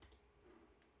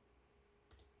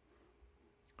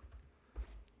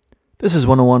This is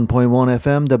 101.1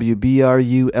 FM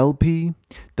WBRU-LP,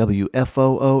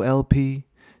 WFOO-LP,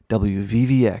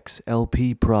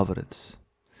 WVVX-LP Providence.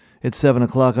 It's 7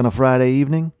 o'clock on a Friday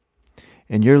evening,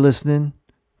 and you're listening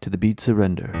to The Beat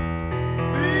Surrender.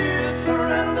 Beat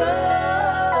Surrender.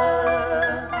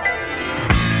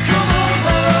 Come on,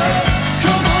 boy.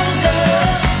 Come on, girl.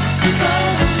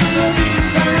 Succumb to the beat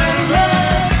surrender.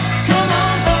 Come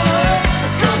on, boy.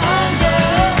 Come on,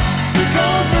 girl.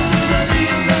 Succumb to the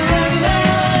beat surrender.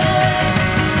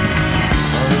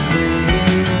 All the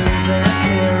things I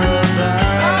care about,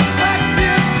 I'm packed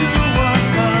into one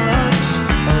punch.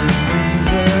 All the things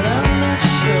that I'm not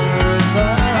sure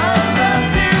about, I'll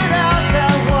set it out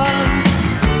at once.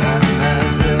 And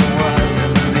as it was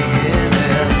in the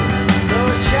beginning, so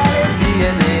shall it be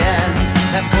in the end.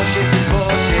 And bullshit is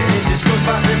bullshit, it just goes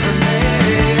by different names.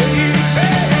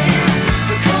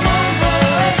 Come on,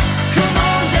 boy, come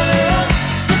on, girl,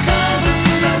 succumb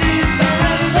to the beat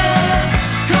surrender.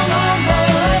 Come on,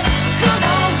 boy, come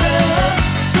on, girl,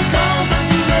 succumb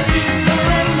to the beat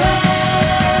surrender.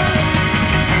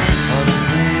 All the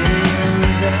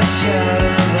things that I shout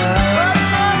about,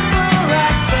 I never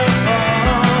act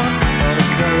upon. All the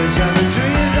courage and the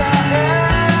dreams I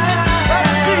had, I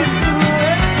seem to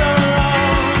wait so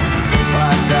long.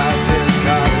 My doubt is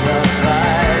cast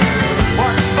aside.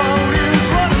 Watch ponies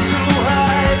run to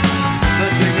hide. The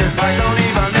dignified don't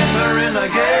even enter in the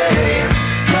game.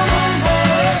 Come on,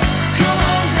 boy, come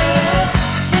on, girl,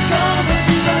 succumb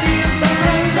to the beat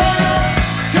surrender.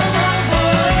 Come on,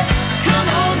 boy, come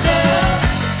on, girl,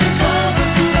 succumb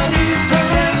to the beat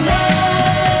surrender.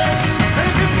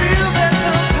 If you feel there's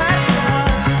no passion,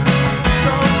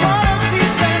 no quality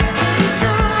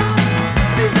sensation,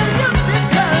 season your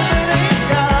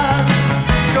determination.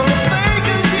 Show the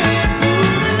fakers you're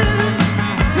moving.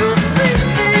 You see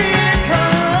me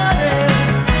coming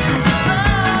to the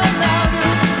sun. Now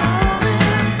you're moving.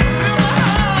 You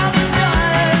are the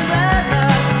giant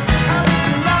madness. I lived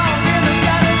too long in the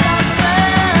shadows of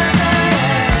sadness.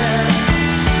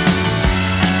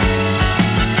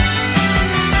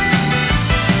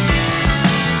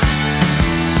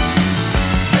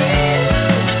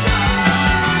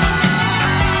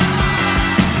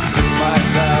 My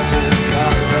doubt is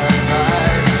cast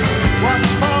aside. Watch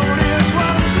ponies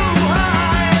run too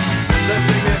high. The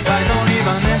dignified don't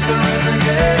even enter in the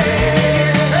game.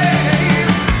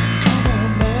 Come on,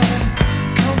 boy,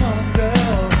 come on,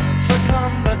 girl,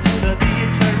 succumb to the beat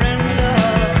surrender.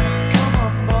 Come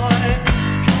on, boy,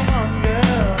 come on,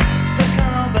 girl,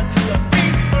 succumb to the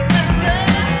beat surrender.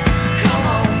 Come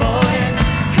on, boy,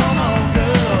 come on,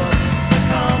 girl,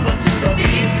 succumb to the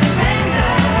beat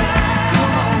surrender.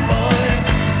 Come on, boy,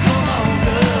 come on,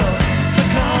 girl,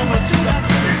 succumb to the beat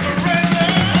surrender.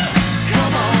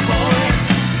 Come on, boy,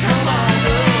 come on,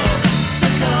 girl,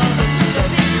 succumb to the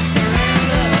beat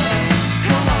surrender.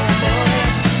 Come on, boy,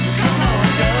 come on,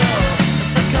 girl,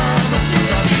 succumb to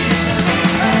the beat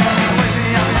surrender. Wake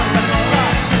me up, I'm gonna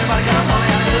rush till I got my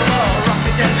hand to the wall. Rock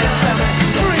the jet in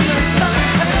 17, dream and stomach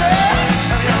tender.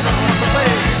 And come on, the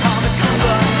way, homage to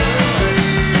the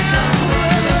succumb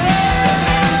to the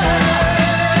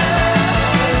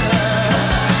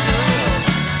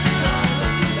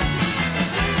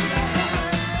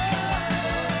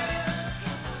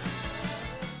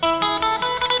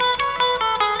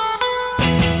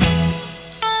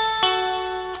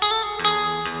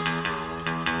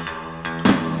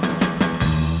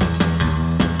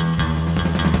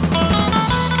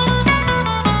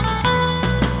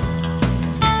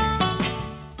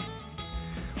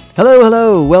Hello,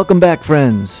 hello, welcome back,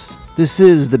 friends. This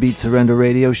is the Beat Surrender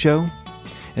Radio Show,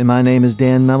 and my name is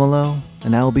Dan Memolo,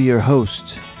 and I'll be your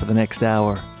host for the next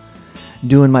hour,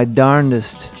 doing my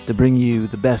darndest to bring you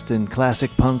the best in classic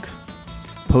punk,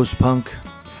 post-punk,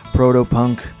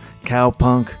 proto-punk,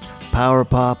 cow-punk, power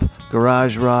pop,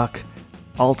 garage rock,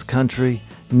 alt-country,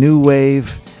 new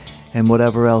wave, and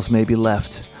whatever else may be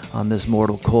left on this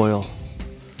mortal coil.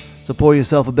 So pour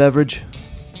yourself a beverage,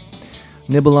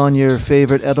 nibble on your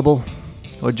favorite edible,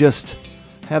 or just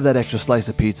have that extra slice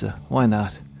of pizza. Why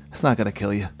not? It's not going to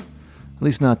kill you. At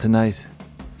least not tonight.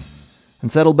 And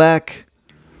settle back,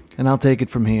 and I'll take it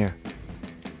from here.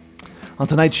 On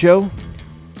tonight's show,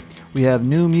 we have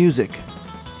new music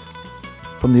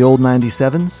from the old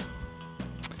 97s.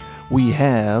 We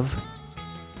have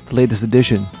the latest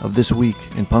edition of This Week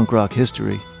in Punk Rock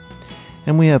History.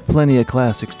 And we have plenty of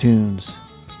classic tunes,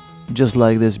 just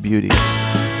like this beauty.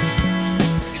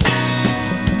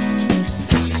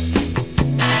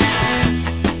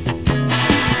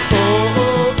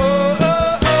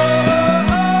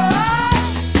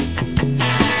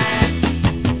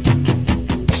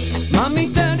 Mommy,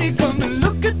 daddy, come and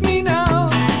look at me now.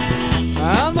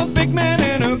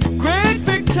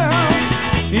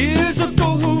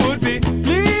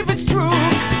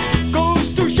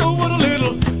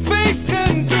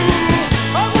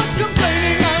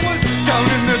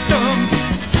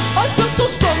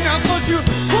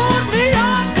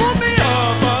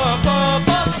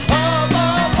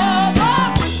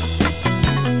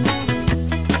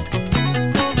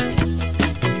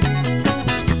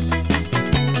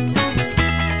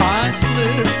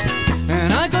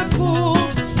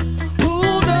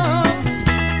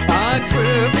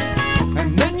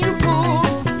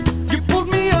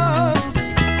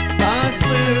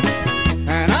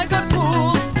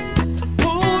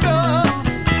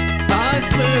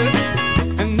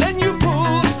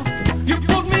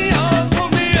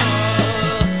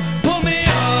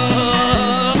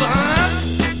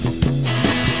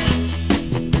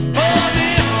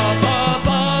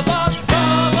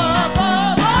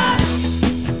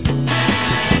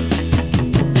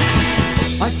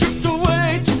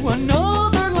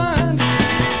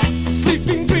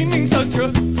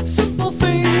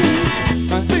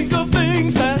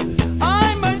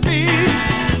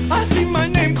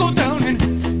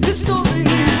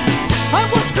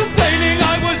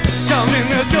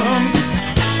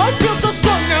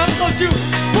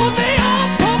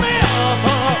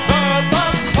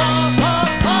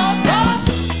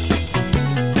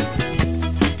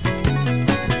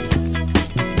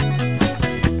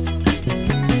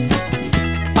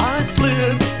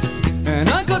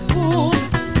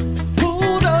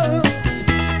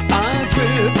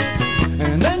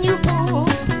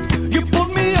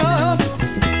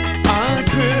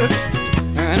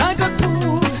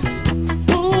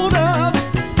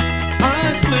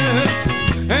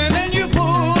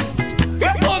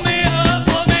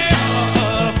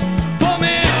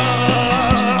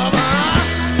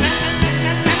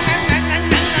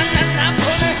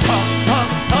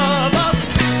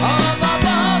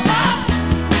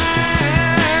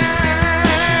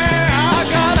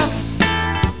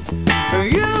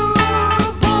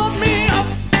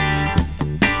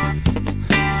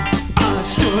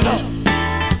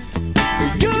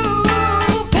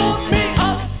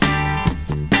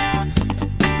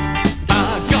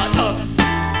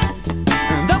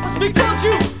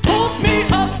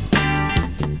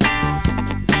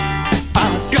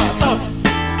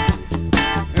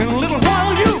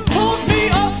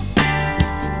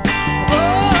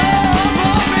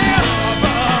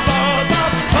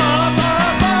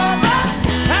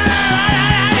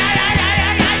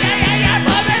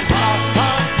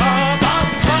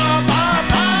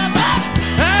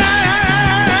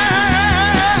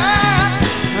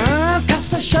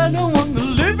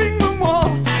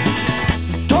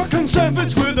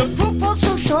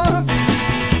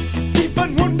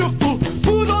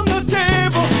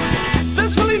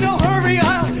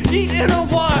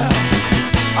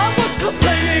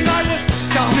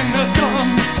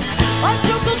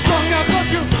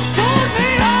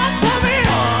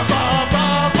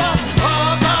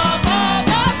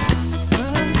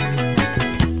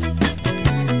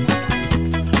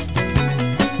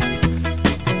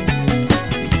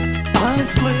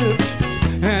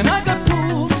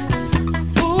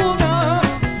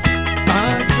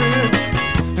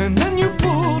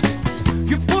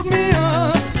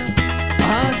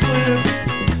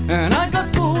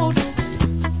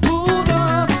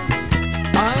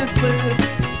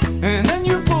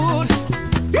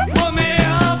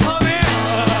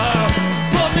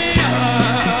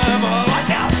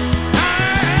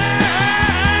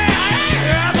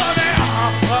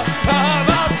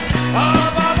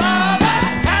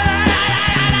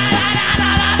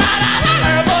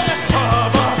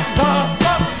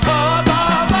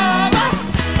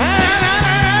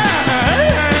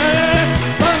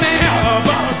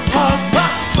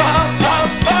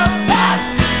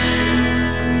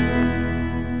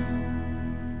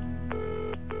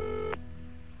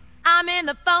 I'm in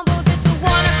the phone booth, it's the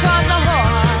one across the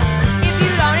hall. If you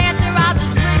don't answer, I'll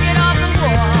just ring it off the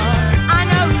wall. I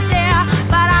know he's there,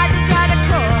 but I just try to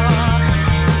call.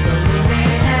 Don't leave me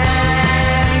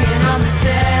hanging on the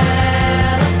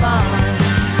telephone.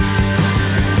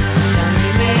 Don't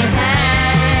leave me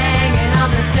hanging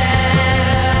on the telephone.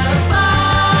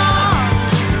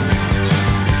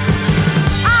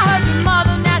 I heard your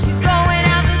mother, now she's going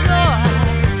out the door.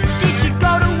 Did she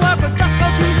go to work or just go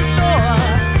to the store?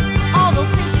 All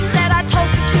those things she said I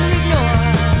told you to ignore.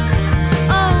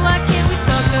 Oh, why can't we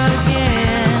talk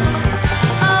again?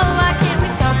 Oh, why can't we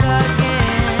talk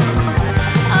again?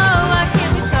 Oh, why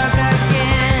can't we talk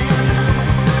again?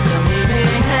 Don't leave me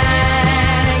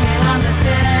hanging on the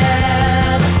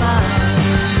telephone.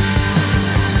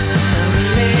 Don't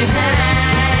leave me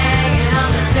hanging on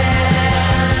the telephone.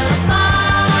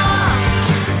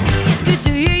 It's good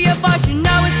to hear your voice, you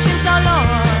know it's been so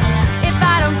long. If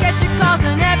I don't get your calls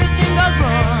and everything goes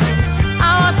wrong,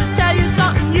 I want to tell you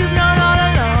something you've known all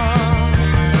along.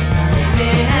 Don't leave me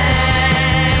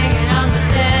hanging on the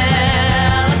telephone.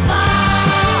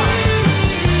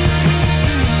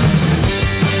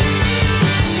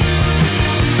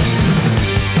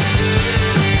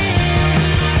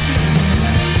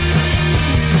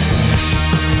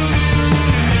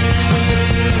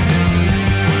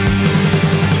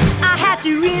 I had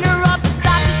to interrupt and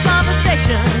stop this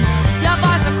conversation. Your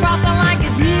voice across the line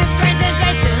gives me a strange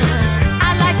sensation.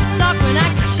 I like to talk when I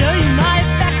can show you my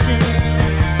affection.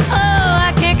 Oh,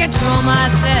 I can't control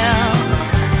myself.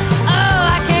 Oh,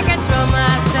 I can't control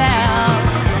myself.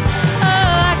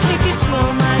 Oh, I can't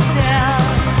control myself.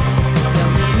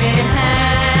 Don't leave me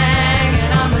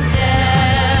hanging on the telephone.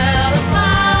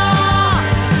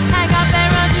 Hang up and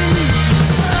run to me.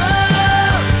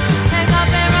 Oh, hang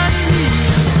up and run to me.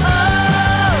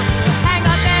 Oh, hang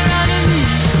up and run to me.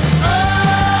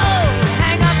 Oh,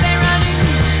 hang up and run to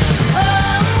me.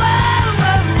 Oh, whoa,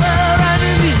 whoa, whoa, run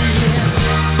to me.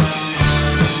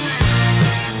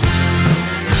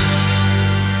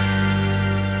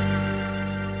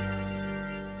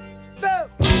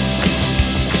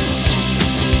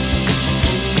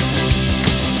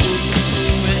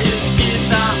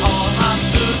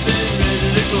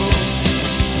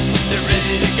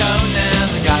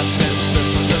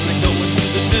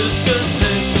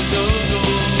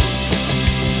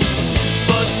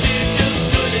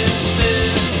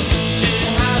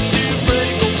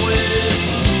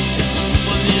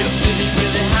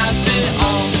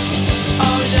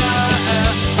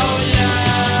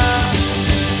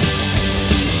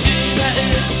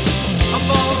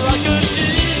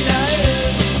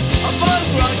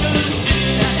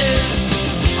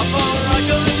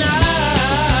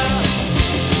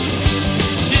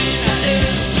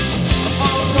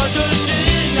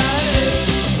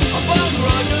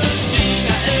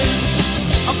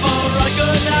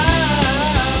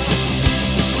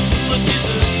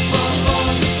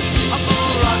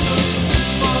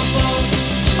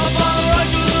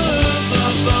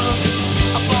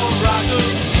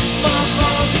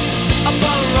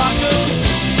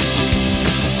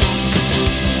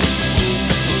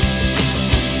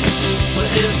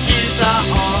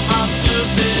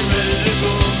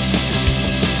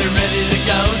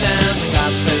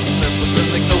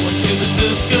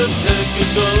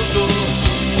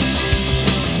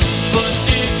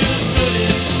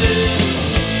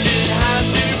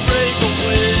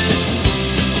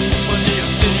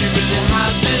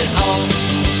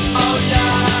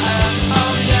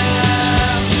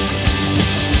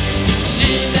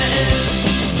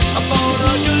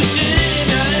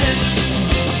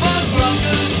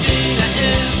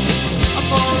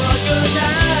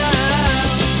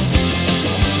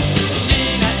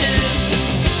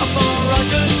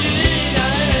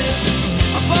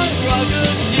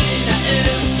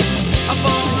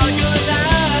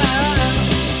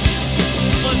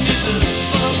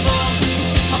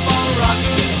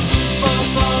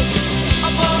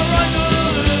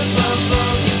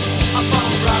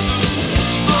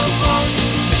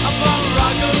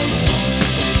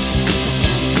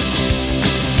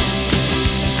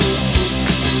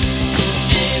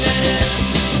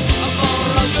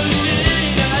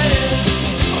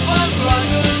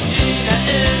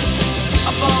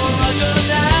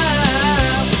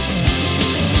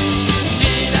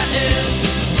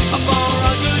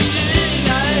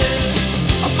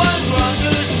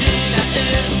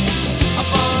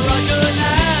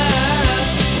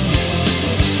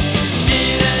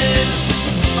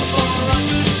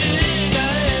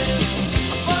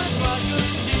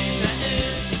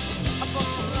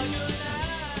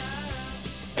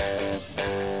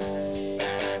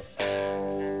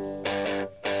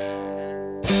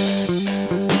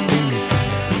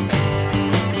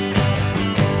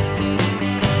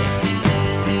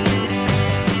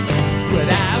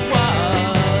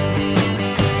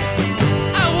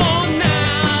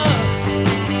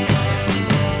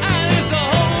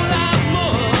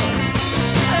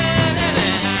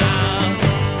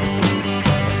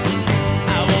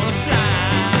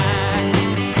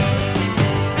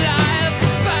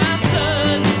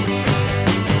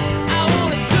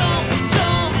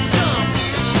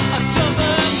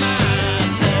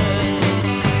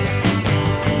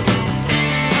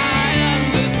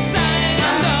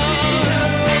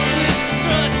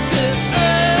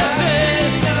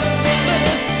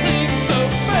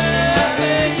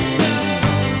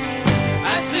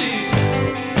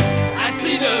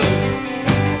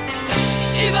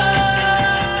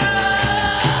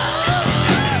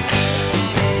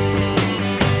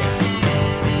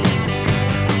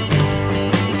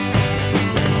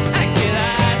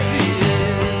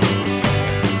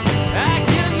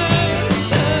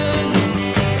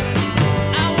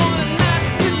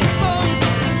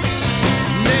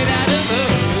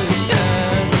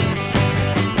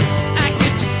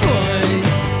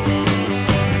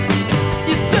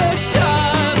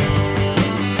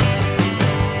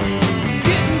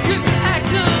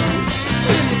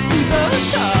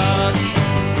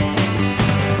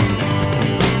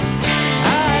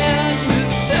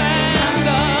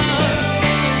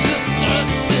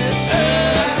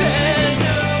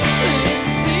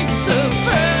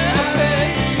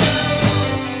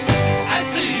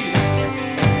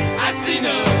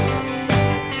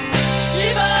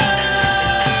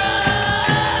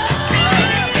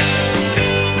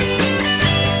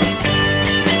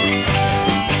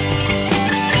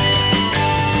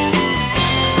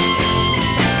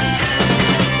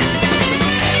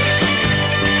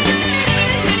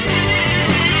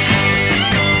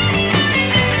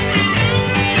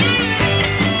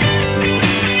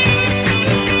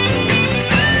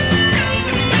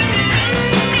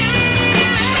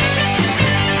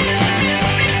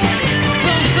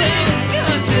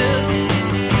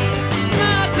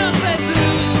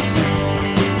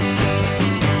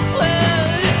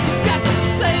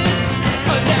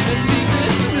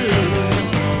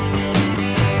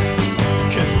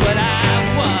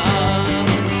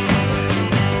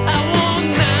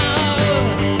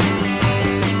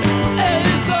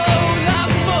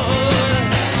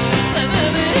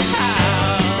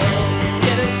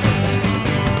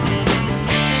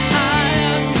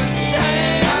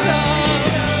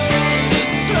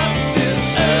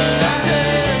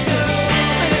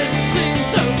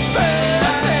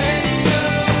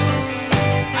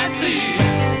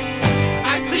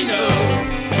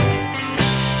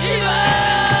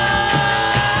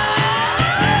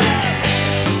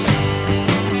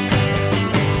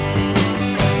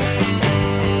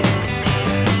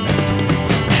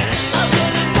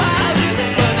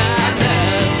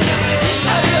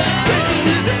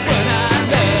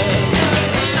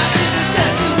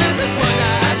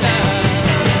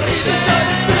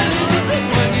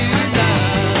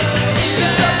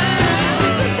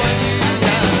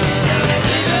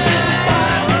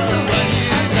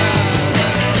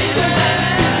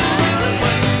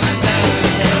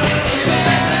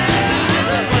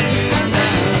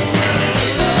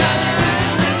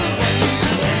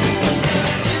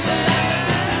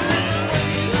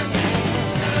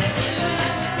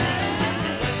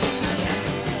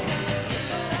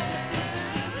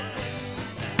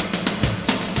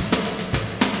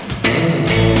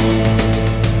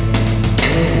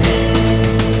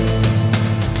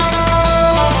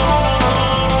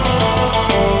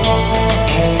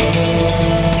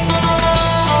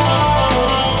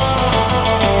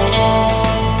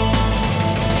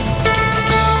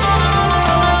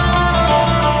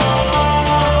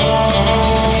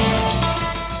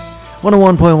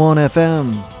 101.1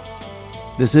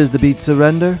 FM. This is The Beat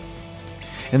Surrender.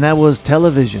 And that was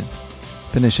Television.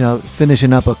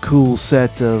 Finishing up a cool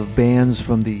set of bands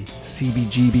from the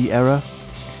CBGB era.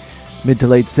 Mid to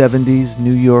late 70s,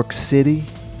 New York City.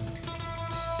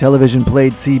 Television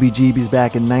played CBGBs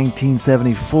back in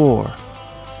 1974.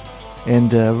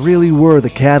 And really were the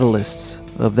catalysts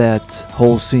of that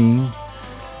whole scene,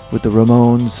 with the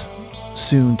Ramones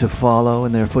soon to follow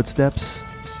in their footsteps.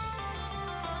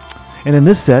 And in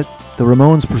this set, the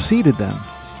Ramones preceded them,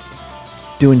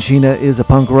 doing Sheena Is a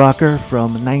Punk Rocker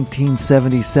from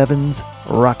 1977's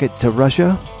Rocket to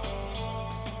Russia.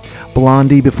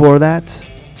 Blondie before that,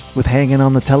 with Hanging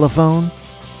on the Telephone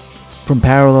from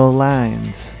Parallel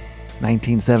Lines,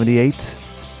 1978.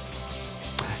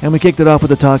 And we kicked it off with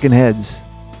the Talking Heads,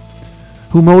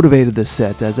 who motivated this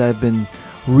set, as I've been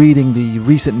reading the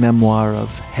recent memoir of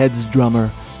Heads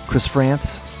drummer Chris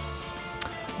France,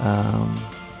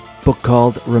 book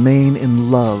called Remain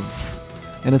in Love.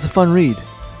 And it's a fun read,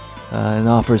 and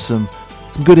offers some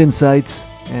good insights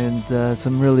and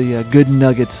some really good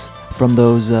nuggets from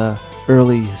those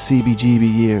early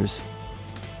CBGB years.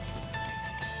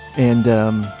 And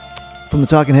from the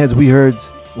Talking Heads, we heard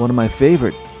one of my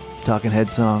favorite Talking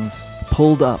Head songs,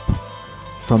 Pulled Up,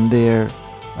 from their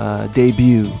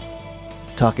debut,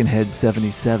 Talking Heads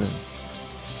 77.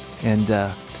 And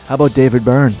how about David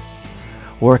Byrne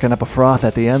working up a froth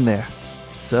at the end there?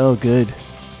 So good.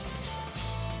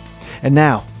 And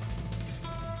now,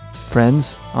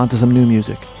 friends, on to some new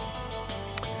music.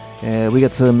 We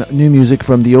got some new music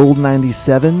from the Old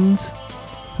 97s,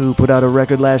 who put out a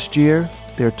record last year,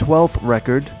 their 12th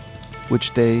record,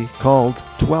 which they called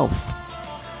 12th.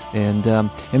 And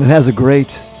it has a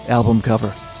great album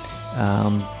cover.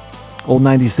 Old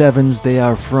 97s, they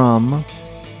are from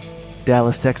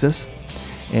Dallas, Texas.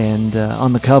 And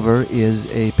on the cover is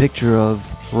a picture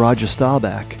of Roger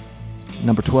Staubach,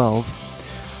 number 12,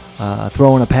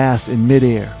 throwing a pass in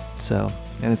midair. So,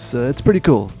 and it's pretty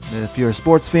cool. If you're a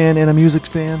sports fan and a music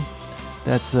fan,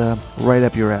 that's right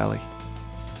up your alley.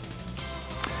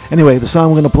 Anyway, the song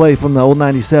we're going to play from the Old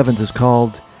 97s is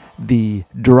called The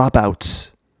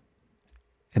Dropouts.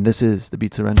 And this is The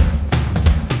Beat Surrender.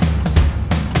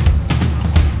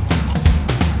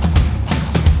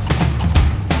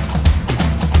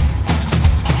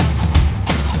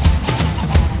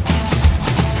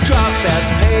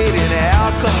 Dropouts paid in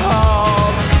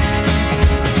alcohol,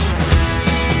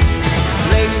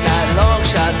 late night long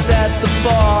shots at the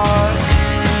bar,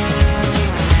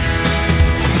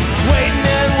 waiting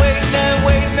and waiting and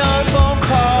waiting on a phone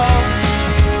call.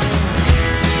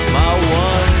 My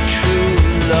one true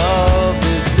love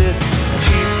is this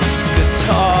cheap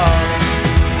guitar.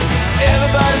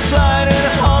 Everybody's flying in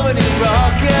a harmony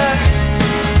rocket,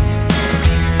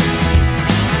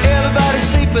 everybody's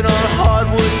sleeping on a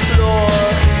hardwood floor.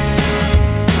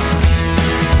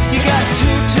 You got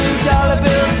 $2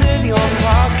 bills in your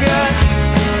pocket,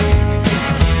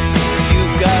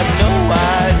 you've got no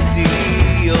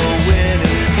idea when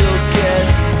you'll get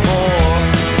more.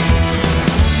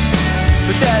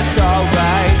 But that's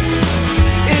alright,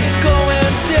 it's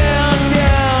going down,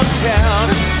 downtown.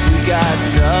 We got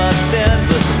nothing,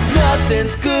 but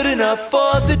nothing's good enough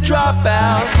for the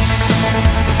dropouts.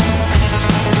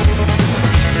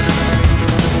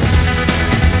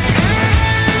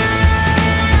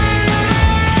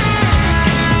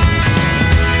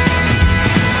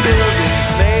 Buildings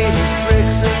made of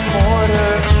bricks and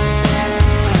mortar,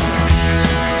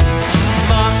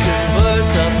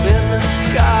 mockingbirds up in the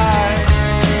sky.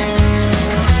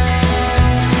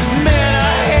 Man,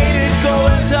 I hated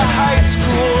going to high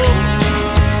school.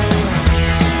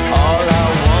 All I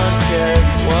wanted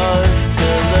was to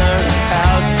learn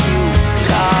how to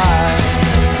fly.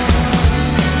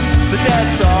 But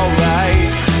that's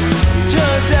alright,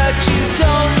 turns out you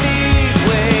don't need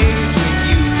wings when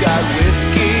you've got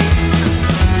whiskey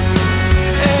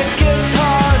and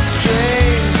guitar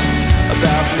strings.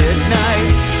 About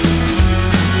midnight,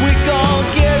 we gon'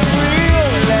 get real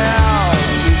loud.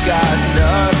 We got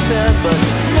nothing, but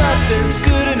nothing's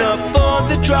good enough for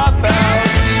the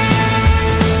dropouts.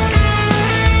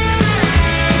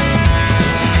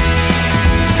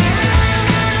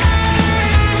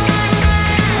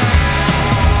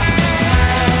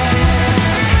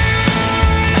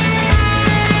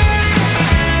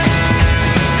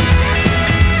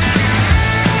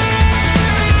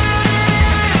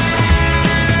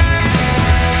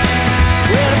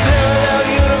 In a parallel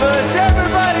universe,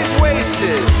 everybody's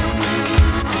wasted.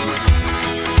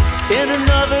 In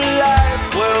another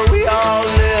life where we all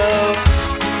live.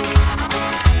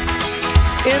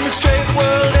 In the straight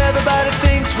world, everybody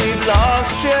thinks we've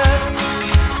lost it.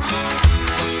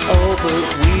 Oh, but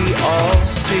we all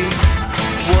see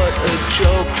what a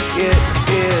joke it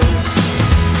is.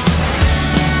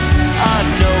 I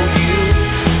know you,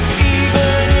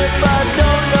 even if I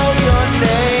don't know your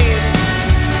name.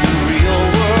 The real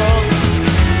world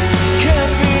can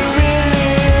be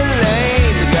really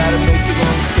lame. You gotta make your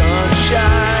own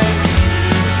sunshine.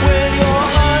 When you're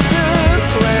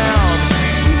underground,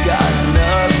 you got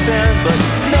nothing but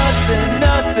nothing,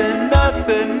 nothing,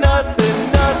 nothing, nothing,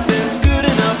 nothing's good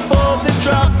enough for the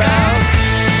dropouts.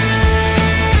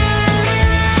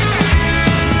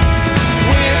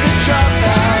 We're the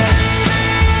dropouts.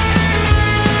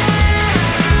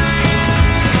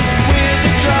 We're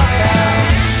the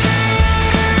dropouts.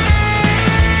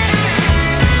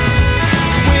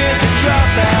 We're the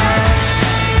dropouts.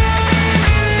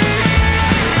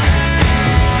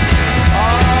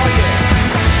 Oh yeah.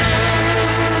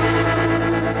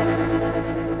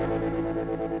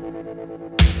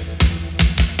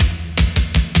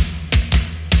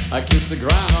 I kiss the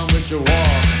ground on which you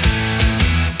walk.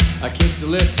 I kiss the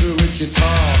lips through which you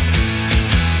talk.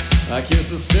 I kiss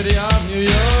the city of New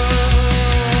York,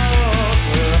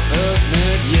 where I first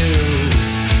met you.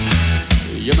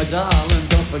 You're my darling,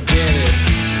 don't forget it,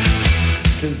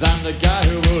 'cause I'm the guy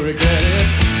who will regret it.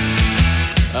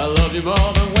 I love you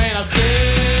more than when I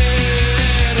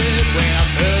said it, when I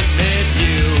first met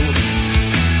you.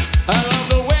 I love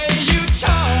the way you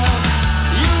talk,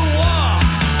 you walk,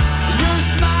 you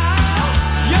smile,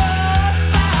 your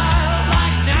style,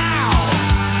 like now,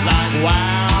 like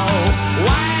wow,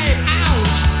 way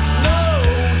out, no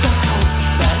doubt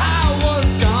that I was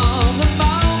gone the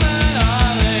moment I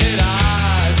laid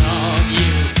eyes on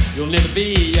you. You'll never be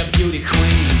a beauty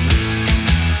queen,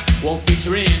 won't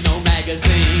feature in no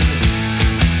magazine,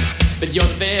 but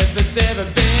you're the best that's ever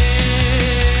been.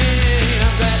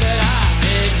 I'm glad that I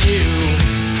met you.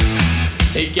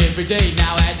 Take every day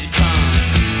now as it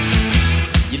comes.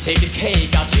 You take the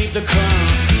cake, I'll keep the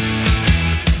crumbs.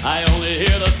 I only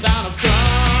hear the sound of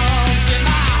drums in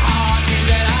my heart means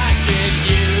that I get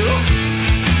you.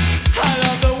 I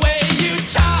love the way you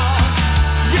talk,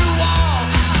 you walk,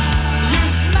 you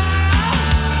smile,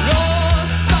 your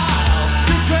style,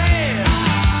 your dress,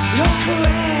 your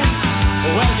caress.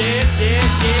 Well, yes,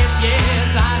 yes, yes, yes,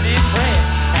 I'm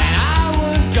impressed. And I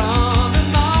was gone the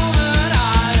moment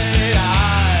I laid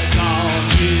eyes on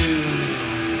you.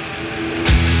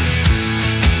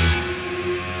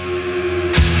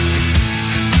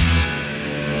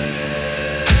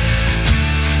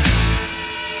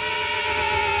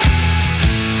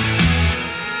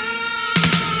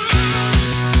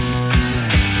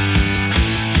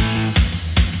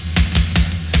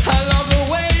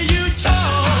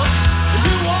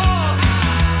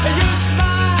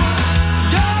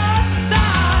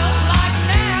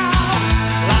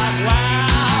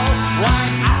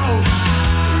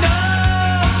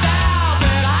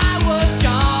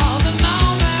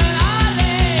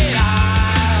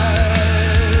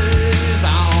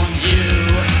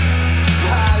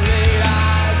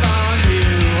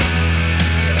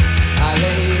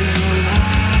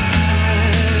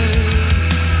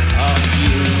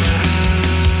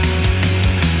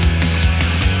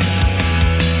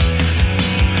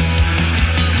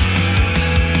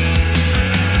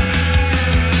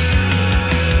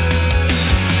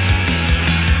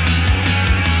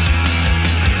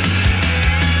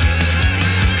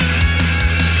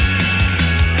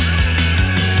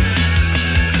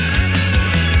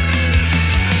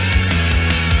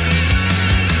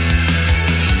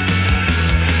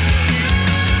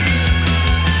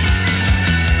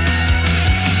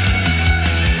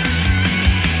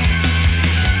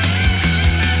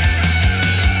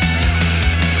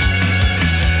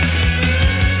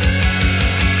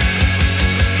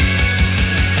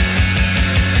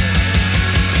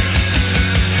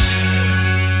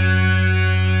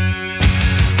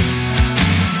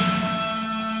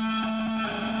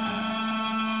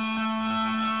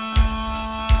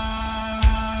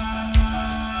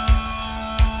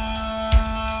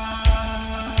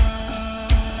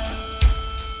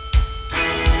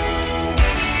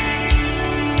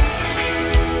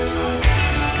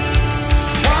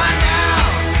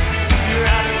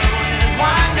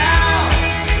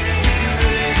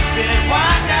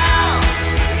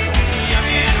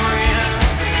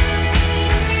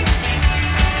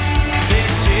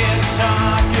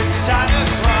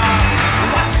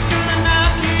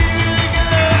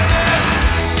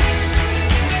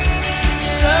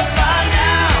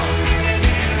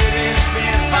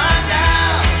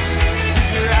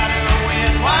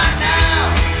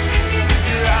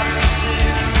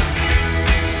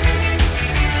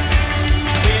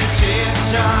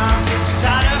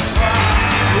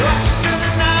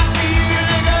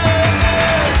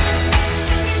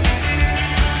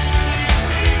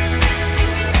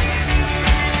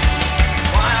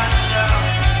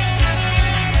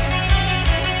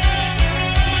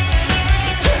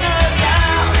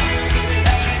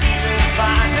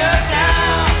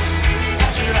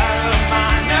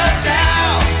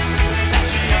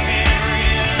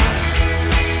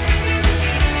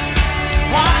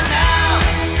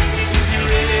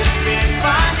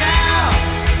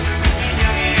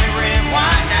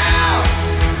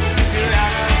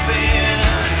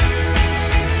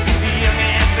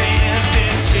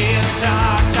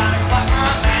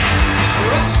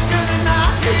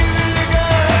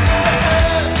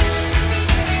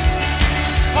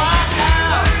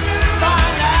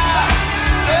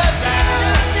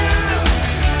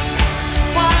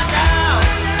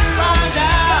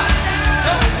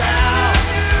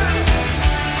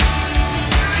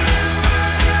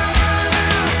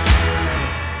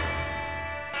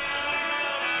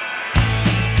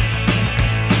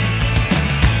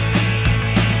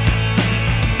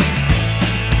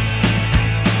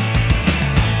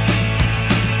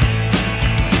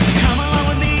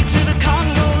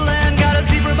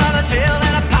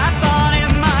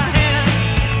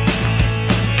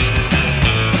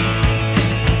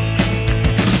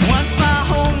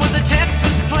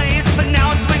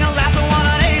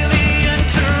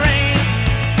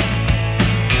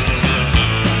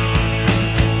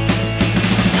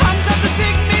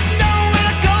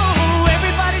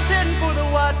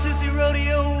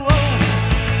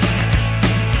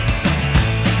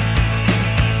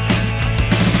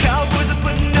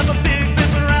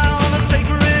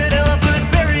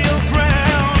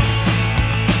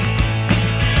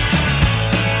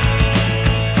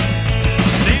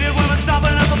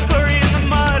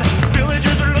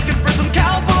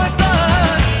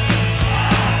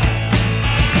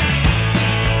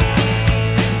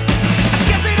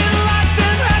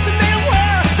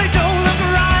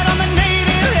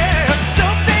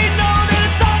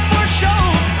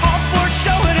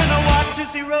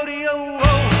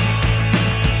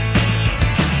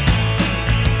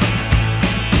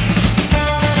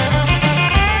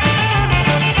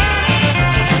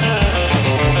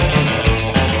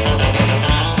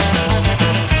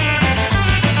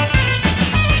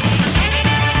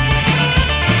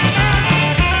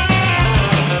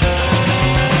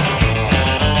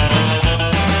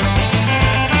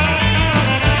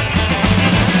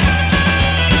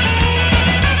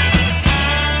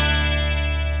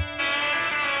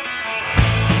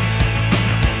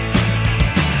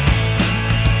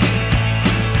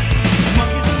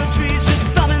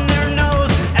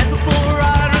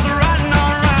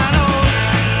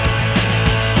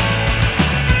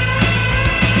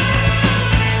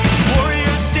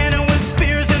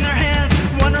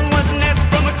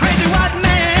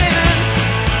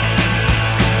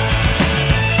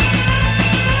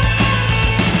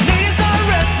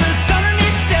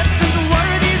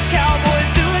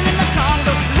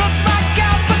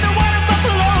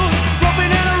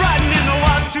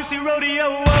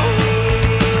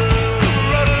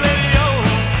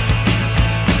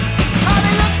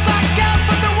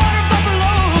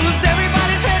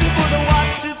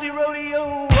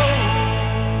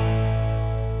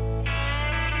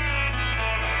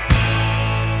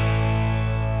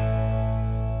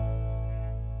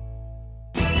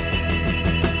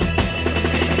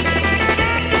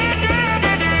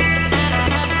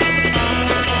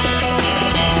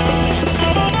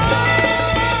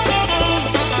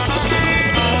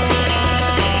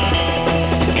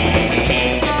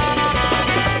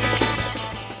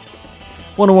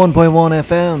 101.1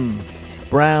 FM,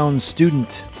 Brown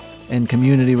Student and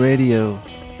Community Radio.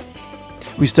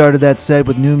 We started that set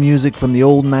with new music from the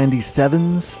old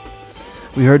 97s.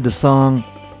 We heard the song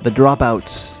The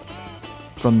Dropouts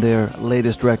from their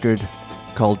latest record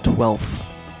called 12th.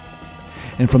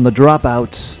 And from the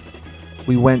Dropouts,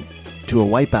 we went to a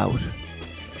wipeout.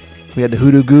 We had the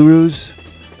Hoodoo Gurus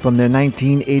from their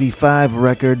 1985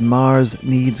 record Mars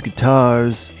Needs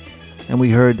Guitars, and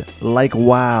we heard Like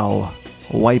Wow,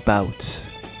 Wipeout.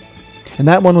 And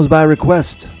that one was by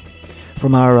request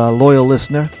from our loyal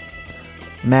listener,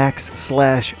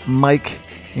 Max/Mike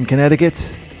in Connecticut.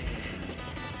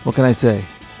 What can I say?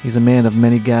 He's a man of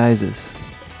many guises.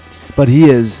 But he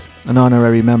is an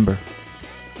honorary member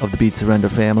of the Beat Surrender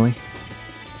family.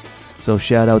 So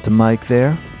shout out to Mike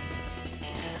there.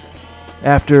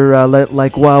 After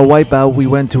Like Wow Wipeout, we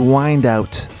went to Wind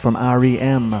Out from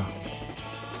REM.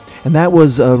 And that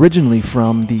was originally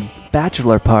from the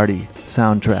Bachelor Party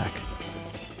soundtrack.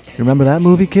 You remember that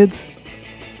movie, kids?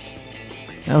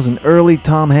 That was an early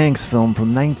Tom Hanks film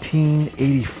from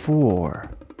 1984.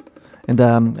 And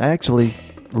I actually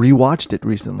rewatched it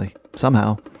recently,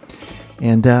 somehow.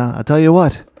 And I'll tell you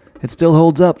what, it still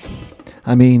holds up.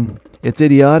 I mean, it's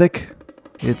idiotic,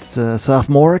 it's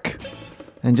sophomoric,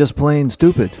 and just plain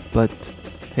stupid. But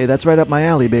hey, that's right up my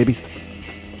alley, baby.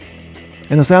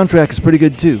 And the soundtrack is pretty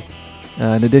good too.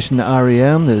 In addition to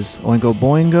REM, there's Oingo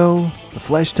Boingo, the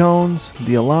Flesh Tones,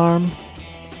 The Alarm.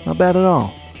 Not bad at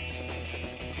all.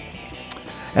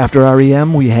 After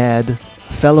REM, we had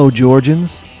fellow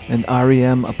Georgians and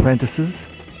REM apprentices,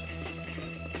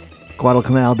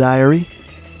 Guadalcanal Diary,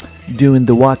 doing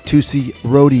the Watusi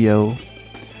Rodeo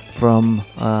from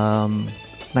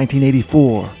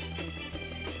 1984.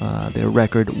 Their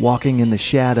record, Walking in the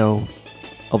Shadow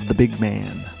of the Big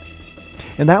Man.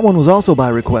 And that one was also by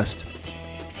request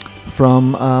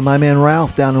from my man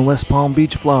Ralph down in West Palm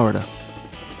Beach, Florida.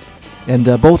 And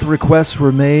both requests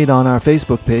were made on our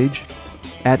Facebook page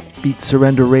at Beat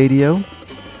Surrender Radio.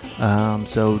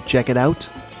 So check it out.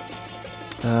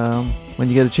 When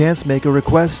you get a chance, make a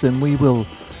request and we will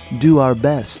do our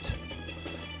best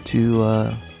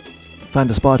to find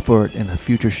a spot for it in a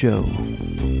future show.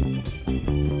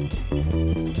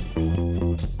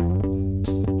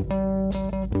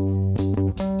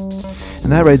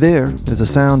 And that right there is the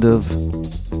sound of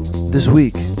this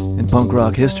week in punk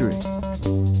rock history.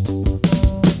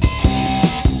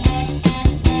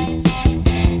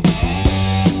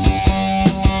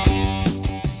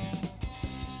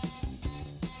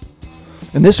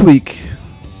 And this week,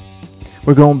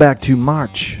 we're going back to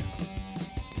March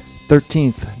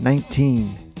 13th,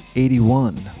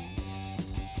 1981.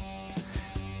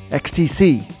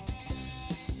 XTC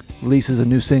releases a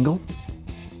new single,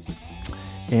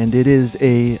 and it is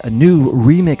a new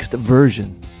remixed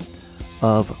version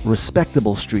of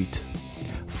Respectable Street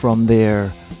from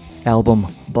their album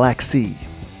Black Sea.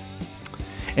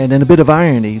 And in a bit of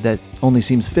irony that only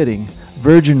seems fitting,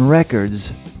 Virgin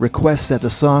Records requests that the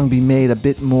song be made a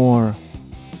bit more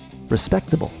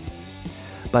respectable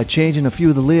by changing a few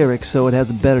of the lyrics so it has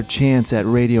a better chance at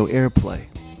radio airplay.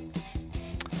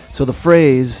 So the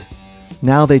phrase,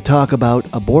 "now they talk about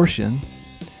abortion,"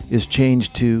 is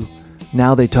changed to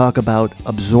 "now they talk about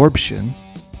absorption,"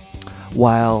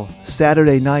 while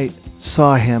 "Saturday night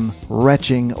saw him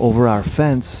retching over our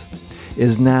fence"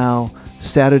 is now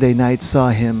 "Saturday night saw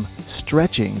him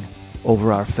stretching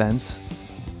over our fence."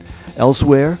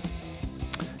 Elsewhere,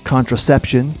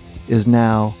 contraception is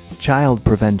now child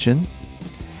prevention,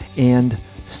 and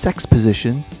sex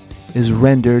position is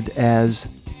rendered as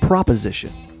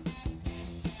proposition.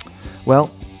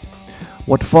 Well,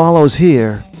 what follows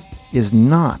here is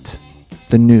not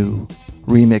the new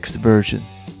remixed version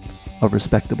of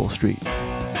Respectable Street.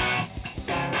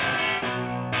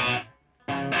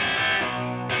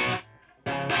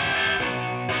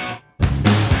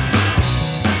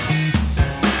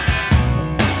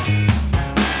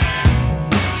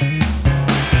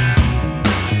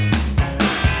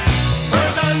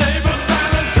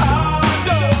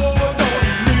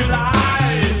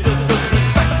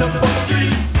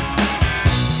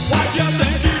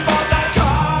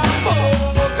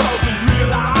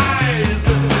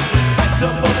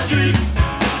 Street.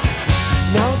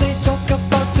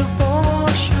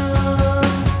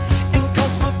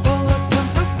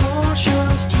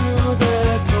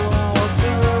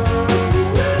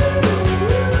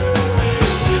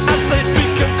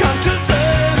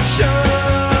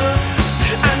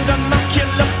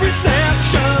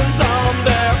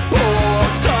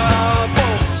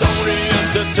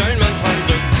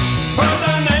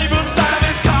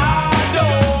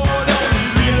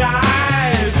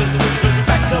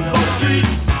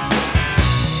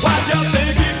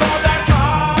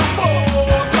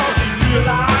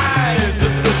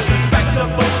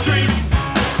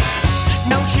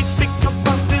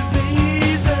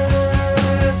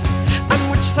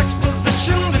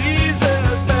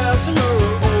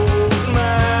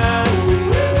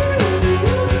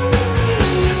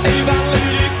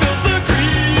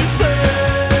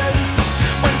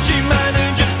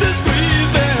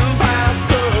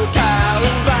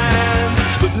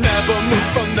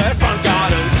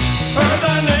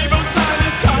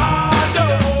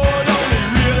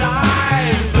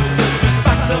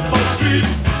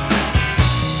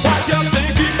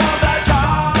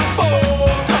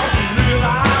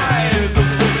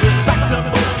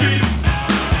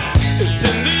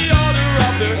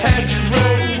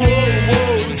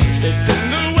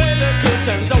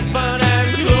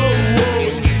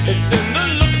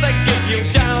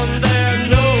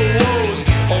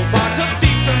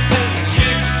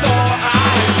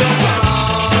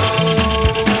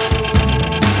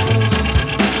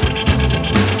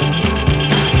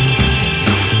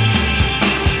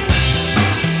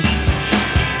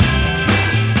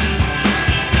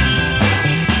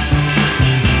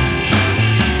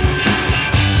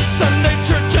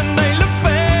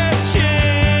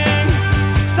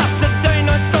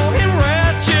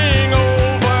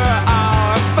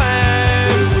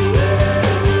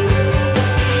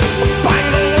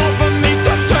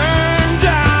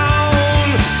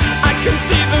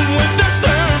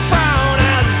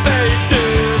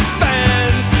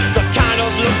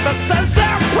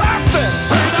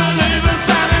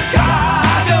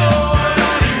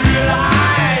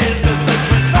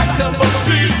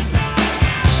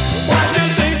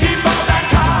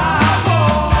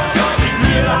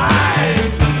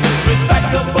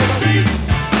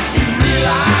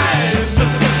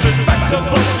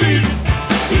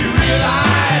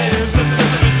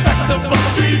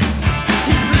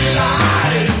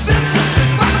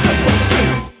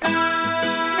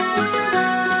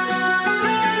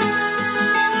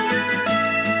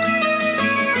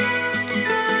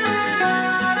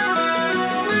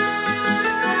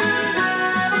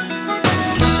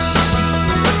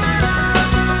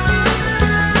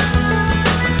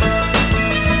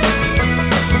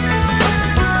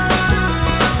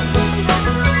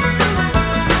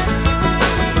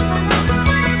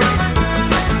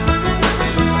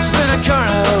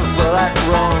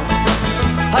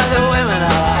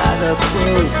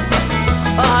 close.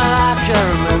 I can't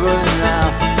remember it now.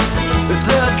 It's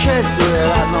a case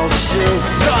without no shoes.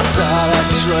 So I saw that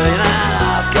train and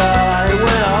I got it.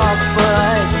 Went off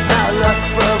parade. I lost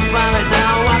for planet.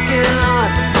 Now walking on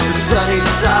the sunny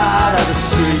side of the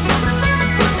street.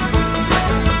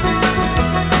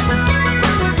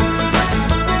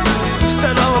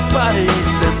 Stand over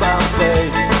bodies in Bombay,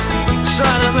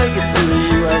 trying to make it to the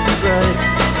USA.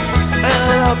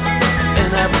 Ended up in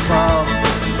that pub,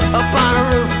 up on a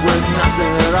roof with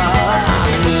nothing at all. I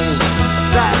knew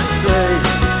that day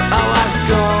I was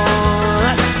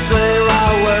gonna stay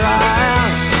right where I am.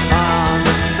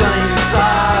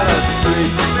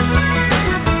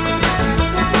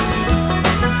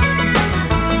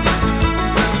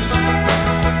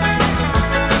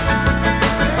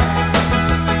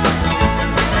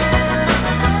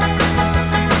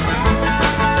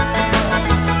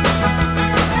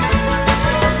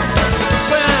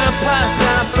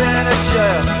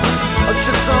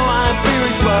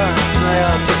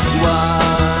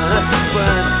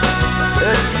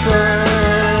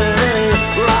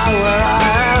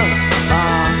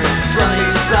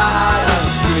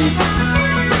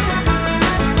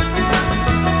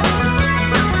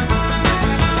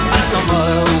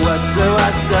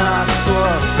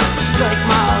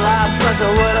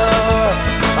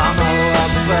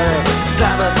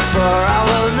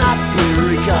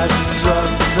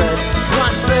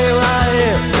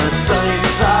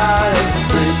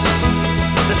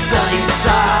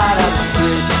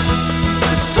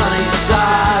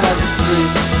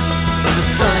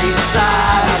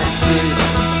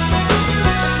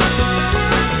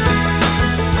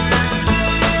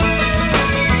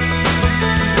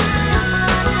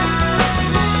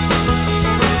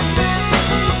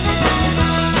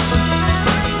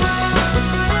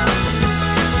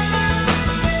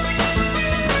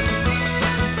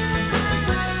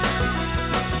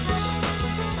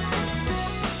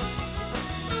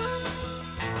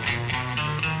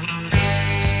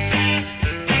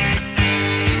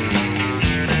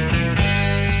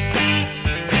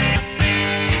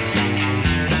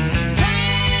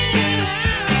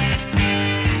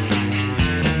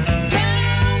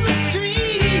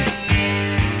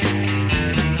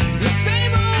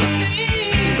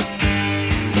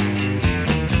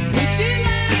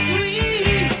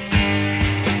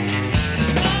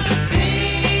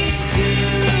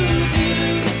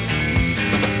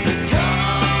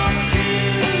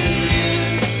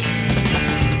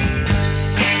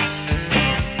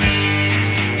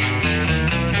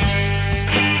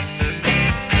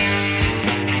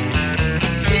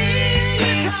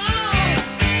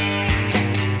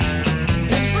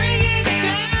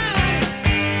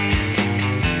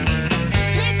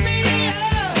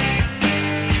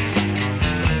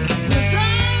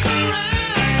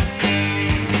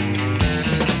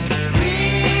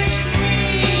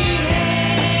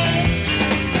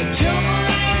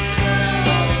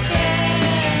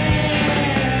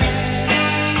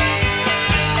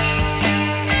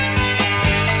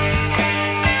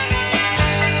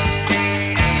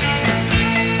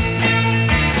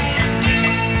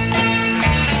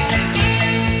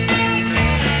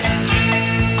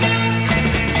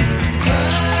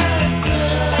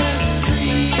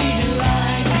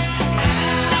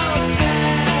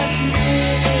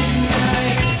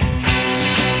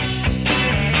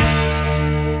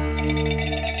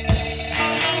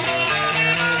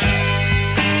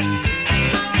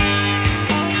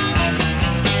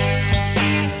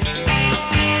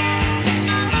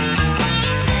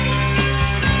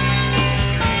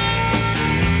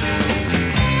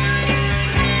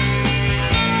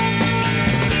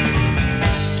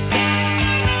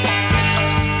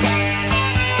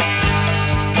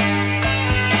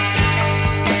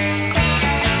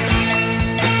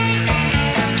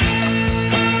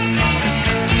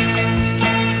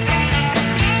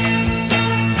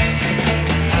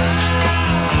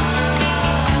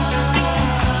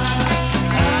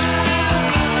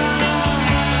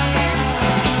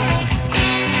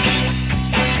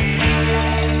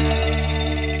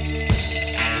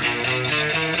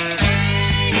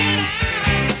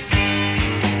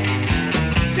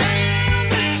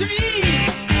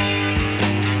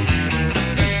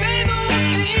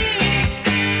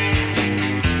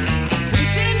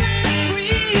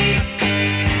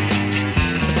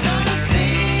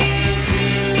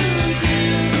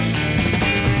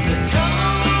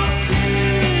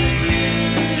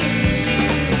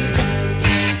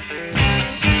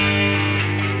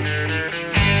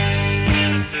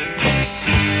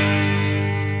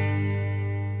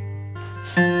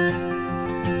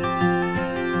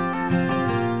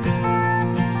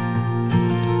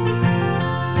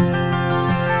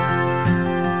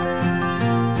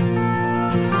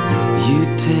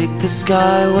 the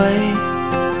skyway,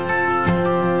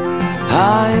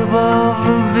 high above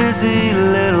the busy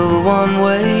little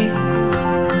one-way.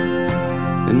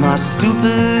 In my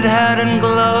stupid hat and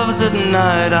gloves at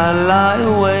night I lie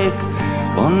awake,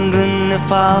 wondering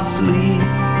if I'll sleep,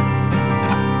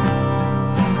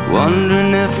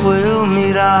 wondering if we'll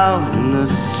meet out in the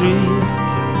street.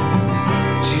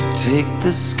 Would you take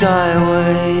the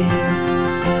skyway?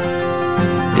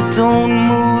 It don't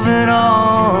move at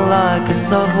all like a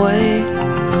subway.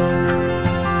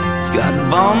 It's got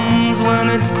bums when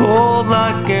it's cold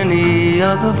like any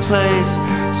other place.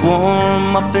 It's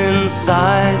warm up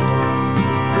inside,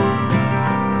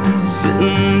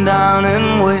 sitting down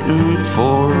and waiting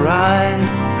for a ride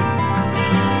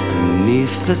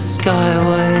beneath the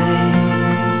skyway.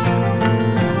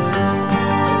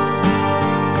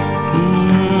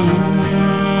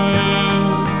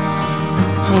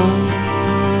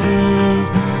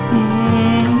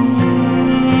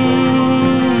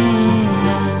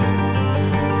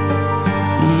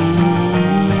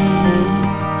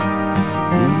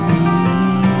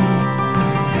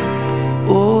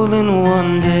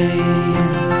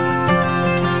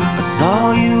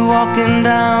 Walking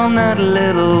down that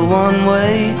little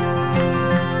one-way,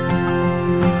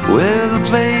 where the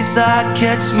place I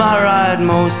catch my ride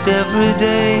most every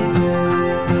day.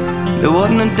 There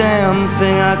wasn't a damn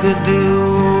thing I could do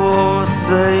or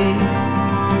say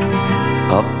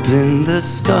up in the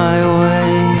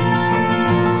skyway.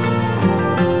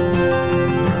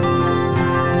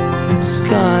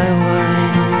 Skyway,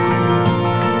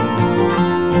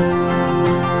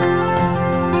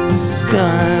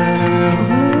 skyway.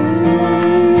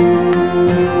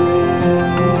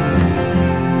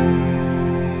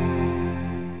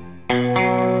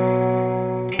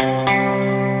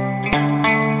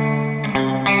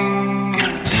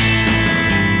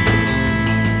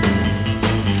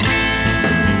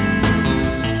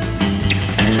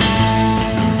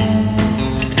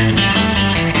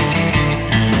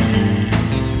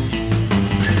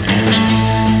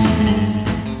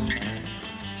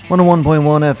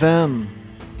 .1 FM.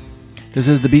 This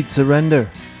is the Beat Surrender,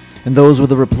 and those were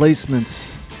the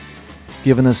Replacements,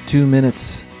 giving us 2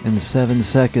 minutes and 7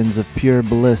 seconds of pure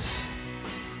bliss,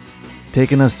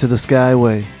 taking us to the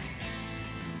Skyway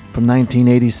from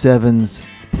 1987's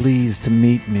Pleased to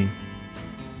Meet Me.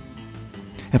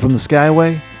 And from the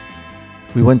Skyway,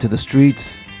 we went to the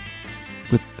streets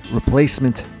with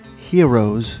Replacement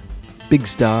Heroes, Big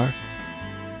Star,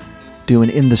 doing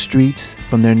In the Street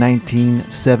from their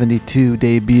 1972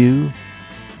 debut,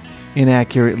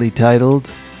 inaccurately titled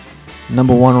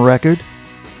 #1 record.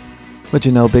 But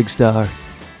you know, Big Star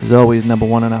is always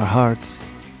 #1 in our hearts.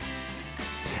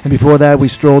 And before that, we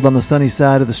strolled on the sunny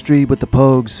side of the street with the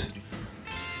Pogues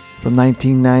from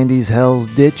 1990's Hell's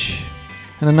Ditch,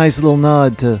 and a nice little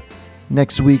nod to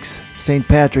next week's St.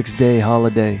 Patrick's Day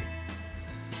holiday.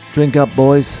 Drink up,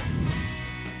 boys.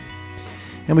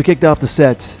 And we kicked off the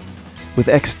set with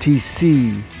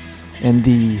XTC and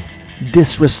the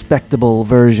disrespectable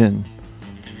version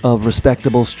of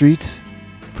Respectable Street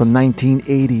from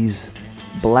 1980's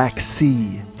Black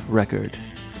Sea record.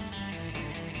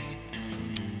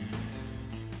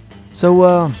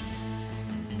 So,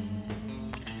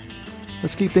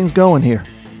 let's keep things going here.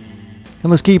 And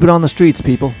let's keep it on the streets,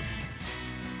 people.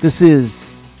 This is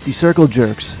the Circle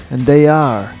Jerks, and they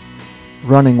are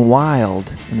running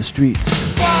wild in the streets.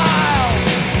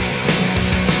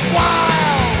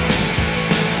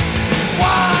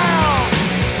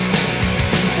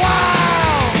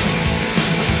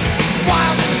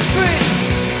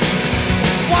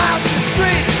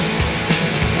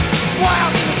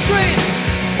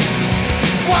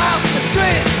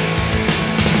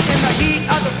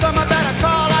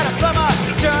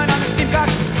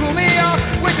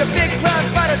 The big crowd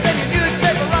fighters and your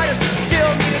newspaper writers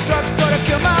still need a drugstore to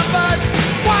kill my buzz.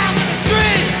 Wild in the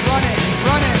streets, running,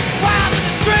 running. Wild in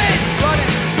the streets,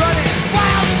 running, running.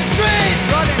 Wild in the streets,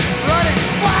 running, running.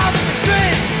 Wild in the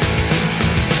streets.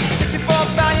 64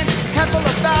 valiant, handful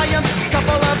of volumes,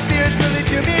 couple of beers really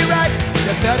do me right.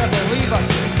 You better believe us,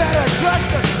 better trust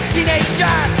us. Teenage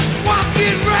giant,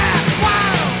 walking rap,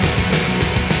 wild,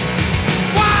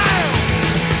 wild,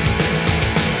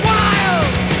 wild,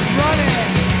 running.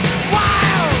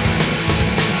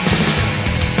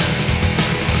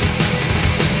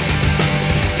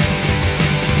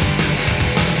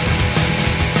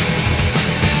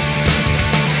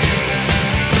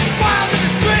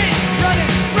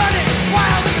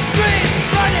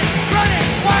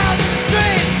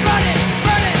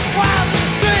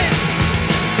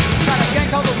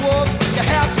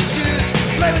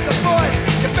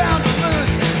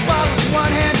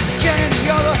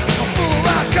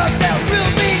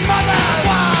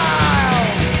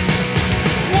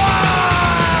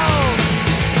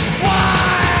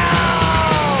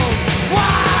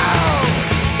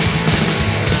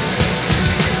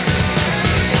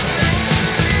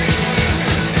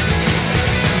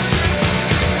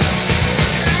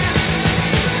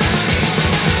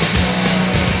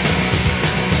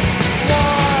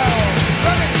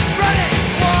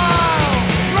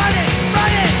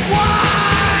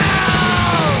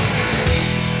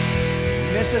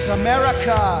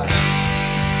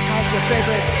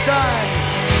 favorite son.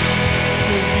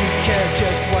 Do you care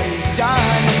just what he's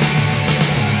done?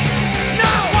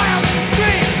 No! Wild in the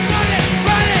streets, running,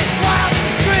 running, wild in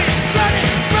the streets, running,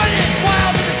 running,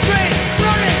 wild in the streets,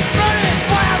 running, running,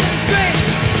 wild in the streets,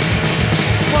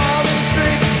 wild in the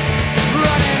streets,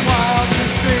 running wild in the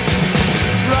streets,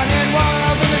 running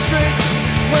wild in the streets,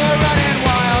 we're running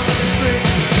wild in the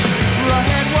streets,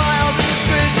 running wild in the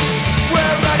streets,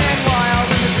 we're running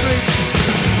wild in the streets,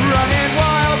 running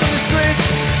wild in the streets,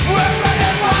 we're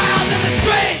running wild in the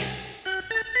streets.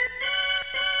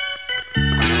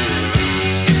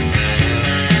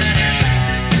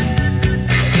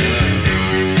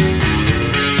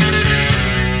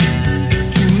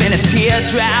 Too many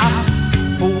teardrops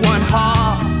for one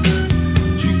heart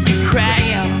to be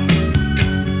crying.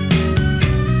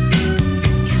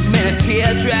 Too many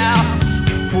teardrops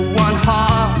for one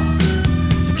heart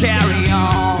to carry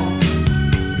on.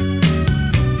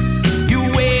 You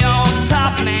way on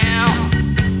top now.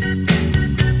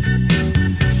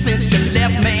 Since you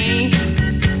left me,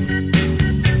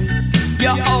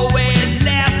 you're always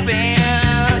laughing,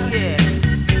 yeah,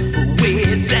 way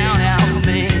down at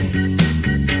me.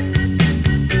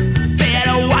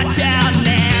 Better watch out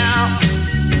now.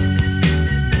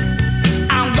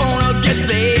 I'm gonna get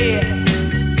there.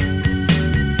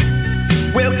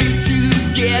 We'll be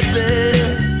together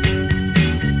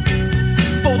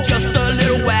for just a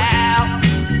little while,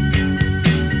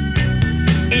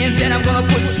 and then I'm gonna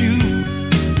put you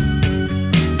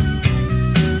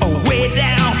way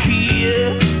down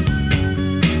here,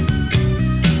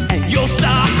 and you'll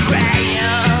start crying.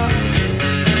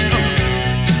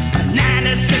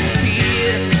 96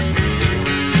 tears,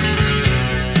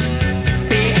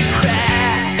 baby,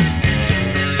 cry,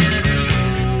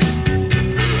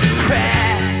 cry.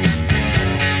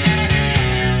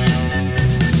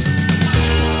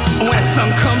 When the sun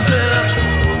comes up,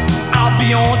 I'll be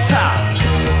on top.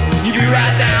 You be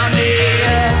right down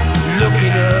there,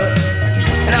 looking up,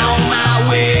 and on my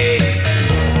way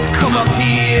to come up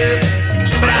here,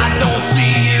 but I don't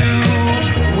see you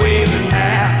waving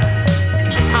now.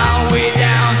 I'm way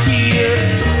down here,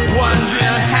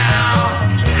 wondering how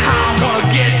I'm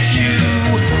gonna get you,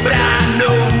 but I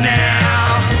know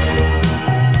now.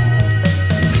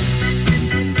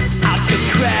 I'll just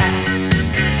cry,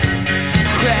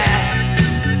 cry,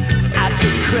 I'll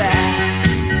just cry.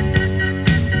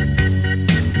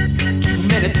 Too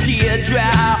many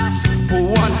teardrops for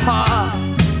one heart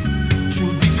to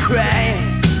be crying.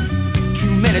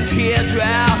 Too many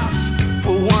teardrops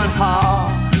for one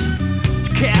heart to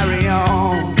carry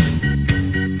on.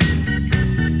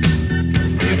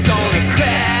 You're gonna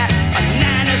cry a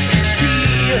 96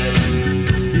 tears.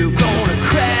 You're gonna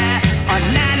cry a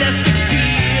 96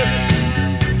 tears.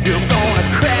 You're gonna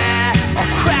cry a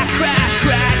cry, cry,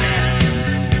 cry.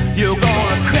 You're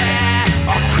gonna cry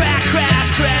a cry, cry,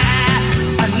 cry.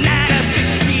 A 96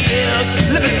 tears.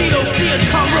 Let me see those tears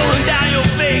come rolling down your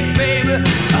face, baby.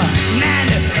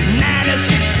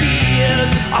 96 tears.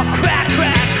 A cry,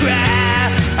 cry, cry.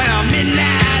 And a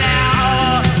midnight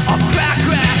hour. A cry,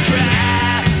 cry, cry.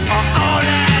 All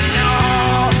night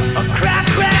long. A cry,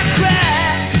 cry, cry.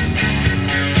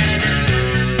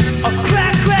 A cry,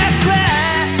 cry, cry.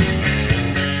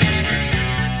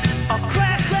 A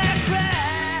cry, cry, cry.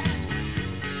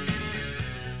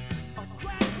 A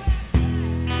cry, cry.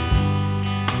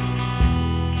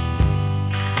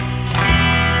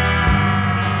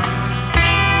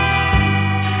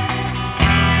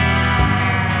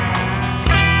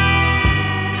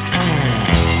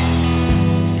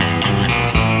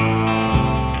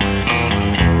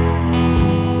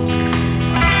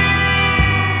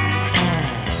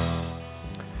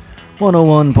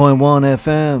 101.1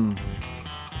 FM.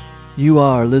 You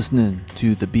are listening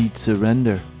to The Beat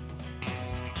Surrender.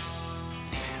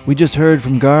 We just heard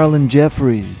from Garland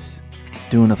Jeffries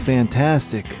doing a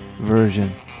fantastic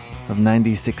version of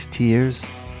 96 Tears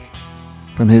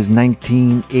from his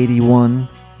 1981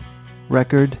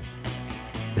 record,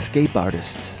 Escape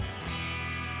Artist.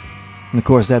 And of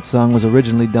course that song was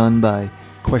originally done by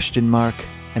Question Mark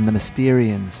and the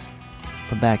Mysterians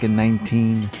from back in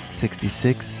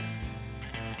 1966.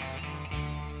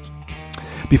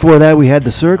 Before that, we had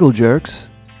the Circle Jerks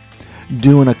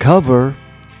doing a cover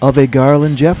of a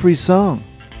Garland Jeffries song,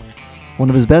 one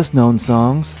of his best-known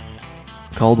songs,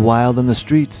 called Wild in the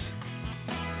Streets.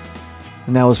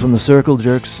 And that was from the Circle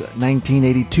Jerks'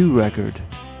 1982 record,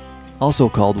 also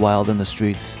called Wild in the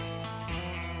Streets.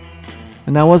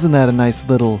 And now wasn't that a nice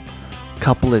little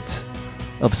couplet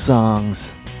of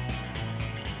songs?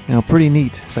 You know, pretty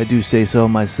neat, if I do say so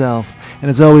myself.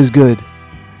 And it's always good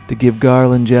to give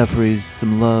Garland Jeffries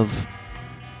some love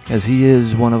as he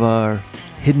is one of our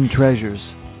hidden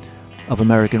treasures of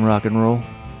American rock and roll.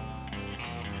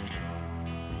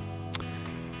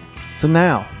 So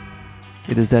now,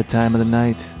 it is that time of the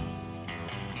night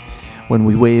when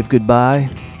we wave goodbye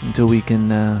until we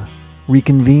can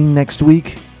reconvene next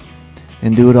week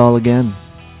and do it all again.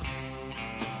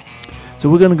 So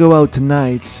we're going to go out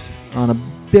tonight on a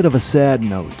bit of a sad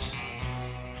note.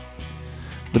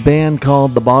 The band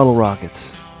called the Bottle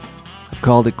Rockets have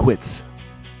called it quits.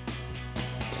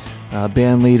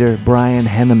 Band leader Brian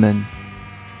Henneman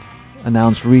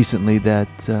announced recently that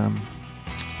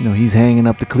he's hanging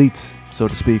up the cleats, so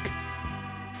to speak.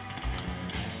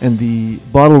 And the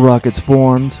Bottle Rockets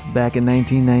formed back in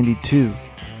 1992.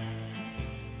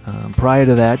 Prior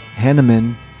to that,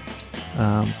 Henneman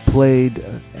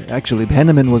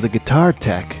Henneman was a guitar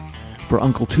tech for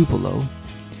Uncle Tupelo,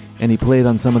 and he played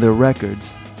on some of their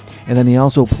records. And then he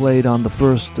also played on the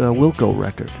first Wilco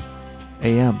record,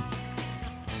 AM.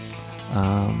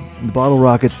 The Bottle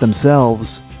Rockets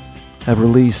themselves have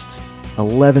released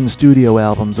 11 studio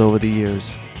albums over the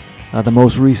years. The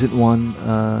most recent one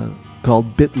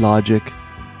called Bit Logic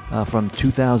from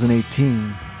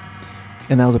 2018,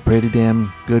 and that was a pretty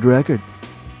damn good record.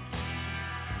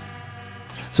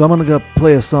 So I'm going to go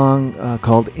play a song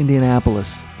called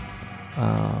Indianapolis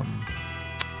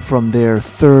from their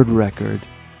third record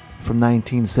from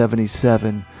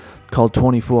 1977 called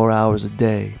 24 Hours a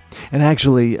Day. And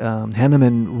actually,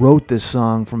 Henneman wrote this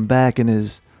song from back in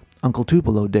his Uncle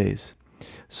Tupelo days.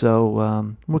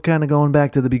 So we're kind of going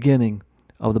back to the beginning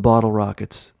of the Bottle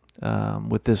Rockets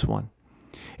with this one.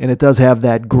 And it does have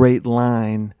that great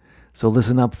line, so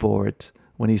listen up for it,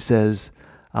 when he says,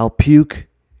 "I'll puke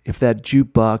if that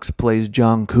jukebox plays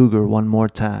John Cougar one more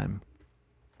time."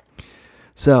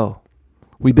 So,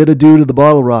 we bid adieu to the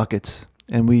Bottle Rockets,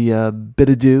 and we bid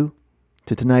adieu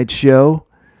to tonight's show.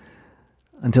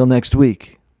 Until next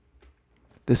week,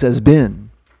 this has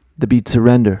been the Beat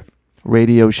Surrender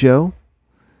radio show,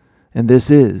 and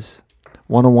this is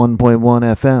 101.1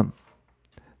 FM,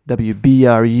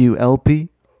 WBRU-LP,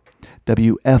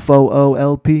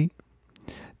 WFOO-LP,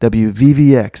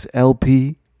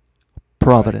 WVVX-LP,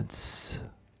 Providence.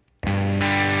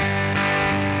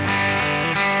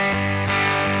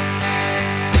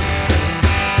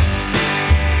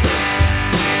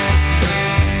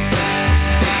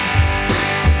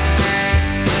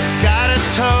 Got a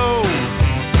tow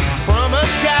from a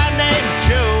guy named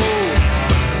Joe.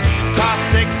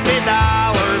 Cost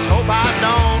 $60. Hope I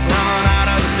don't run out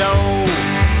of dough.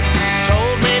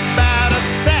 Told me about a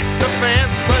sex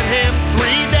offense, put him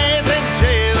 3 days in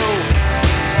jail.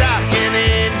 Stopped in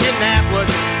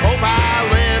Indianapolis. Hope I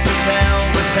live to tell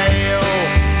the tale.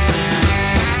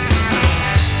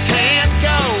 Can't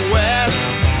go west,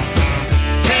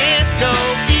 can't go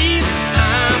east.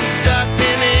 I'm stuck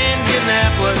in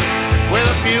Indianapolis with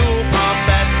a fuel pump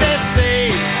that's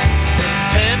deceased.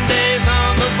 10 days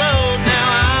on the road, now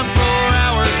I'm 4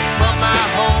 hours from my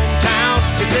hometown.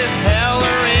 Is this hell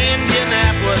or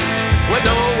Indianapolis with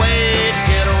no way to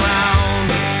get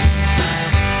around?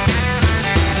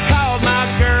 Called my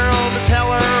girl to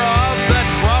tell her of the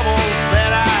troubles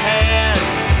that I had.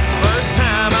 First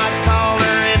time I called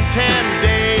her in 10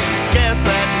 days, guess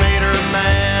that made her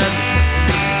mad.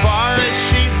 Far as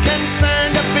she's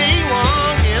concerned, to be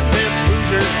long in this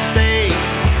Hoosier state.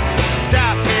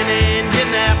 Stopped in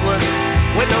Indianapolis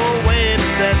with no way to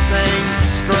set things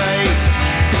straight.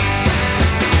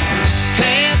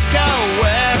 Can't go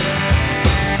west,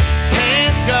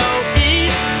 can't go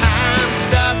east. I'm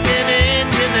stuck in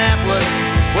Indianapolis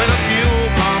with a fuel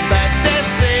pump that's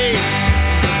deceased.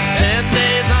 10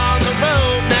 days on the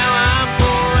road, now I'm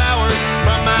 4 hours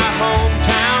from my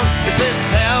hometown. Is this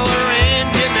hell or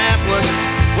Indianapolis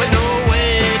with no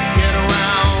way to get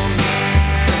around?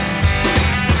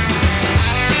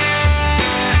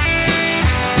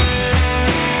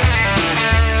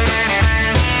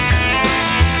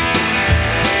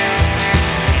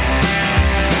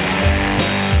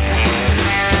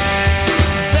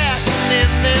 Sitting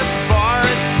in this bar,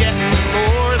 it's getting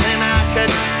more than I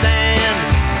could stand.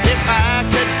 If I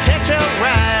could catch a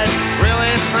ride,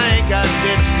 really think I'd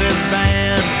ditch this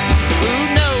band. Who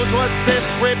knows what this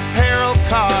repair'll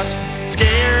cost?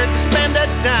 Scared to spend a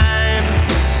dime.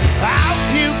 I'll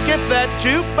puke if that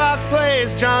jukebox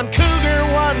plays John Cougar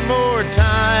one more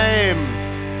time.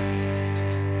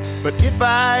 But if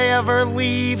I ever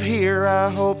leave here, I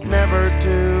hope never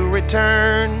to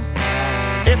return.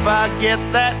 If I get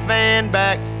that van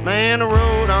back, man, the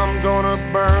road I'm gonna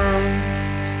burn.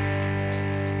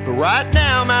 But right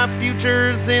now my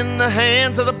future's in the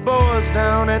hands of the boys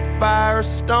down at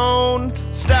Firestone.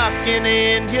 Stuck in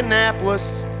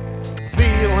Indianapolis,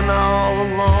 feeling all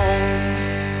alone.